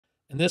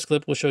In this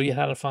clip, we'll show you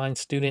how to find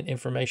student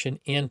information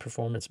in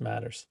Performance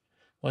Matters.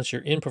 Once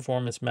you're in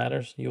Performance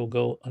Matters, you'll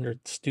go under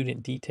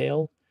Student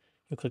Detail.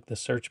 You'll click the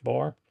search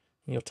bar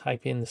and you'll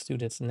type in the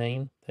student's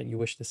name that you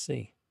wish to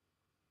see.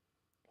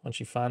 Once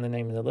you find the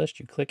name in the list,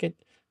 you click it,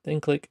 then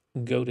click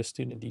Go to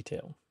Student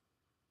Detail.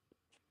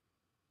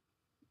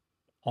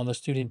 On the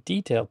Student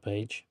Detail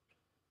page,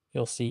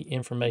 you'll see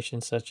information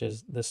such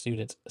as the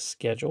student's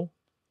schedule,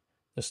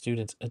 the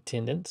student's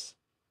attendance,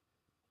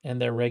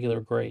 and their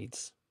regular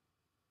grades.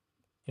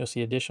 You'll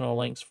see additional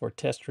links for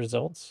test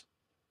results.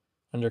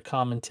 Under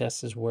Common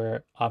Tests is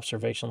where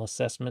observational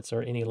assessments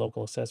or any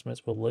local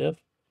assessments will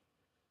live.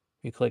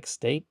 You click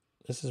State.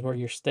 This is where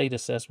your state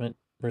assessment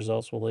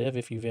results will live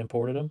if you've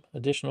imported them.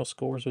 Additional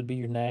scores would be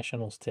your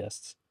nationals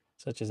tests,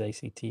 such as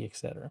ACT,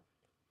 etc.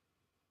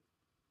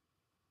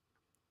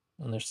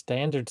 On their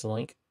Standards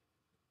link,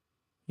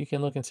 you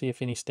can look and see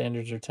if any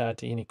standards are tied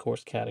to any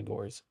course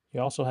categories.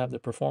 You also have the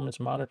Performance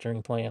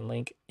Monitoring Plan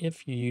link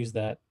if you use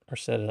that or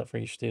set it up for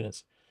your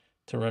students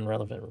to run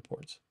relevant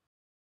reports.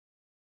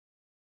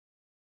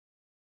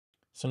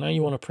 So now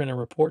you want to print a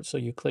report, so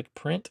you click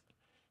Print,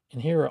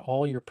 and here are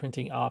all your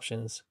printing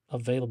options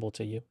available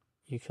to you.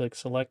 You click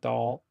Select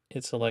All,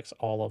 it selects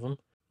all of them.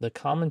 The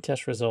Common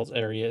Test Results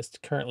area is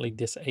currently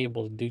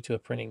disabled due to a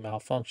printing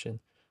malfunction,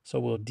 so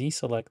we'll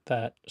deselect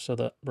that so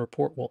the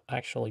report will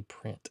actually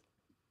print.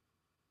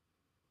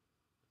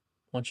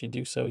 Once you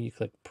do so, you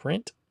click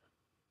Print.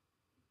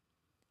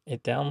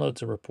 It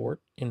downloads a report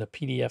in the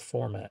PDF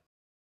format.